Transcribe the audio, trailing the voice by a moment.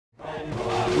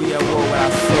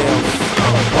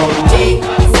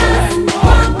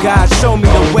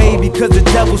baby, cause the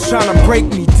devil's trying to break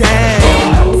me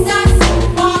down.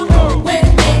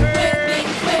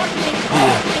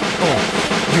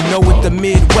 You know what the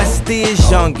Midwest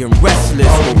is? Young and restless,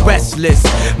 but restless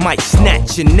might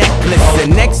snatch your necklace,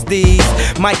 and next these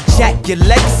might jack your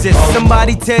Lexus.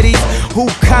 Somebody tell these who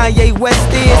Kanye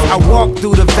West is. I walk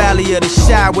through the valley of the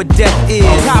shadow where death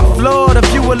is. Top floor,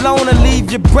 if you alone and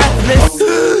leave you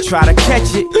breathless. Try to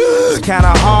catch it, it's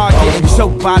kinda hard getting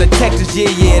choked by detectives.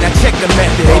 Yeah, now check the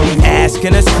method. They be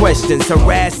asking us questions,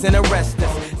 harassing, arrest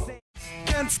us.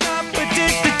 Can't stop,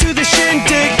 addicted to the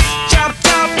shindig.